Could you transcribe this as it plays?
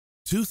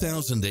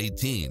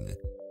2018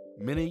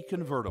 MINI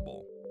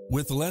Convertible.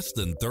 With less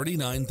than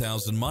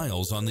 39,000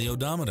 miles on the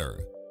odometer,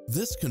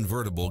 this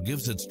convertible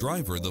gives its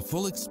driver the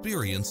full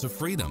experience of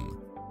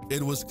freedom.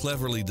 It was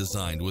cleverly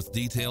designed with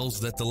details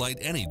that delight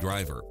any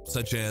driver,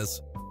 such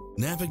as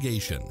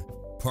navigation,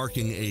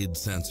 parking aid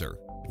sensor,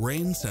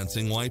 rain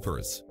sensing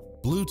wipers,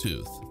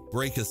 Bluetooth,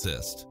 brake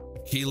assist,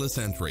 keyless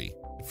entry,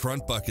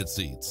 front bucket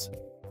seats,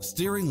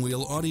 steering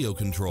wheel audio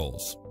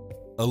controls,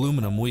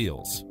 aluminum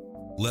wheels,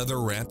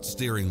 leather-wrapped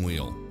steering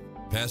wheel,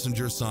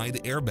 passenger side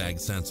airbag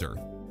sensor,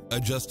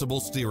 adjustable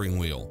steering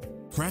wheel,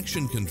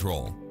 traction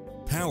control,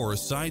 power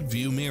side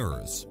view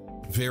mirrors,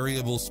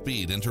 variable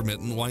speed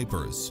intermittent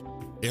wipers,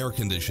 air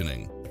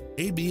conditioning,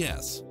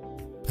 ABS,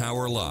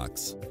 power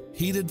locks,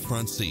 heated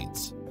front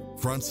seats,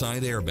 front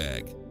side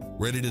airbag.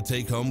 Ready to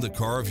take home the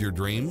car of your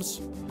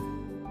dreams?